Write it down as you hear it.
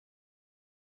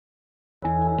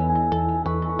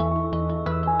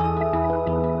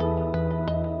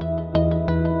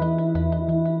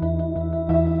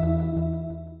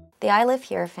I Live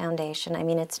Here Foundation, I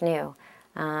mean, it's new,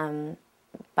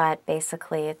 but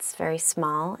basically it's very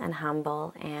small and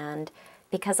humble, and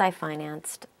because I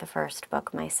financed the first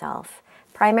book myself,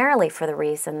 primarily for the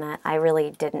reason that I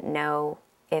really didn't know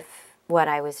if what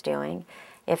I was doing,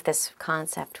 if this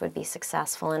concept would be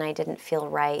successful, and I didn't feel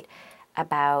right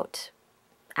about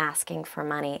asking for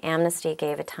money. Amnesty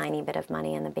gave a tiny bit of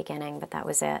money in the beginning, but that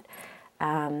was it.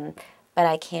 But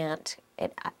I can't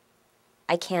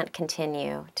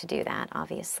continue to do that,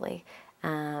 obviously.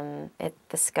 The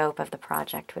scope of the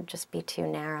project would just be too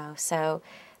narrow. So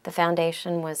the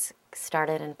foundation was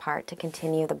started in part to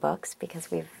continue the books,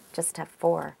 because we just have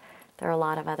 4. There are a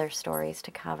lot of other stories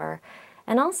to cover.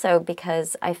 And also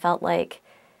because I felt like,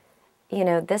 you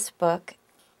know, this book,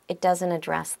 it doesn't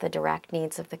address the direct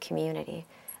needs of the community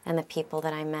and the people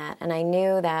that I met. And I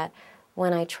knew that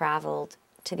when I traveled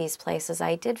to these places,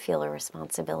 I did feel a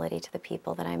responsibility to the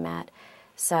people that I met.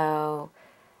 So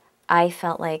I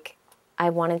felt like I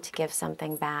wanted to give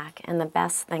something back. And the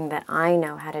best thing that I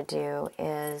know how to do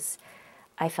is,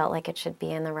 I felt like it should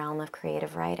be in the realm of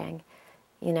creative writing,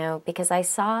 you know, because I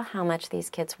saw how much these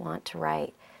kids want to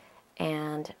write,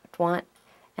 and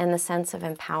the sense of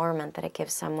empowerment that it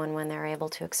gives someone when they're able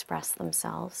to express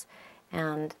themselves,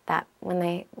 and that when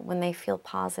they feel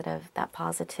positive, that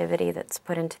positivity that's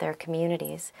put into their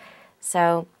communities.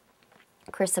 So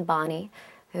Chris Abani,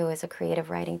 who is a creative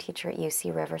writing teacher at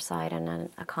UC Riverside and an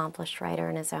accomplished writer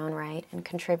in his own right and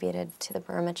contributed to the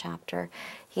Burma chapter,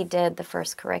 he did the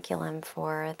first curriculum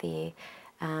for the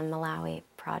Malawi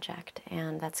project,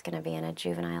 and that's going to be in a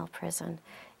juvenile prison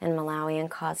in Malawi,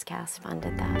 and CAUSECAST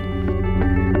funded that.